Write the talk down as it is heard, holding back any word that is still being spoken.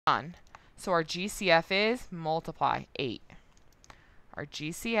1. So our GCF is multiply 8. Our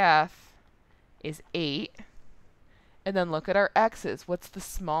GCF is 8. And then look at our x's. What's the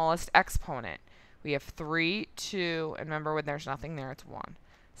smallest exponent? We have 3, 2, and remember when there's nothing there, it's 1.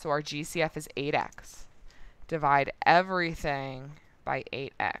 So our GCF is 8x. Divide everything by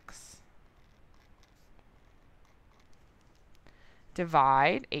 8x.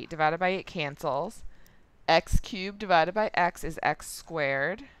 Divide, 8 divided by 8 cancels. X cubed divided by x is x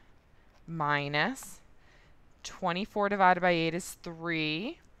squared minus 24 divided by 8 is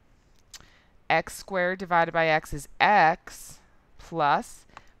 3. X squared divided by x is x plus,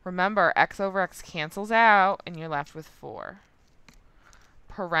 remember, x over x cancels out, and you're left with 4.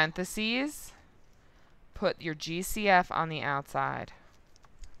 Parentheses, put your GCF on the outside.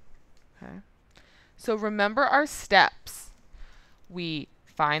 Okay. So remember our steps. We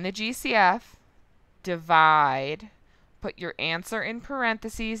find the GCF, divide, put your answer in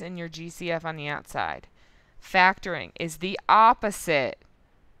parentheses and your GCF on the outside. Factoring is the opposite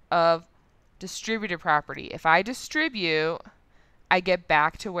of distributive property. If I distribute, I get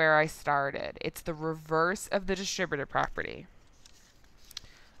back to where I started. It's the reverse of the distributive property.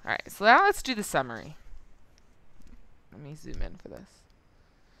 All right, so now let's do the summary. Let me zoom in for this.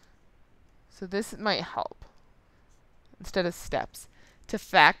 So this might help. Instead of steps. To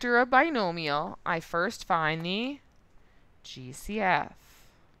factor a binomial, I first find the GCF.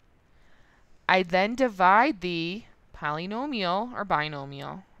 I then divide the polynomial or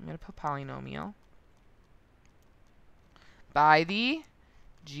binomial, I'm going to put polynomial, by the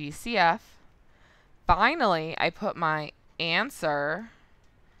GCF. Finally, I put my answer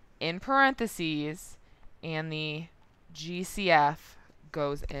in parentheses and the GCF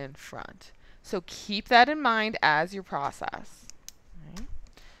goes in front. So keep that in mind as your process. All right.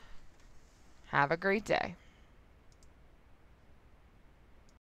 Have a great day.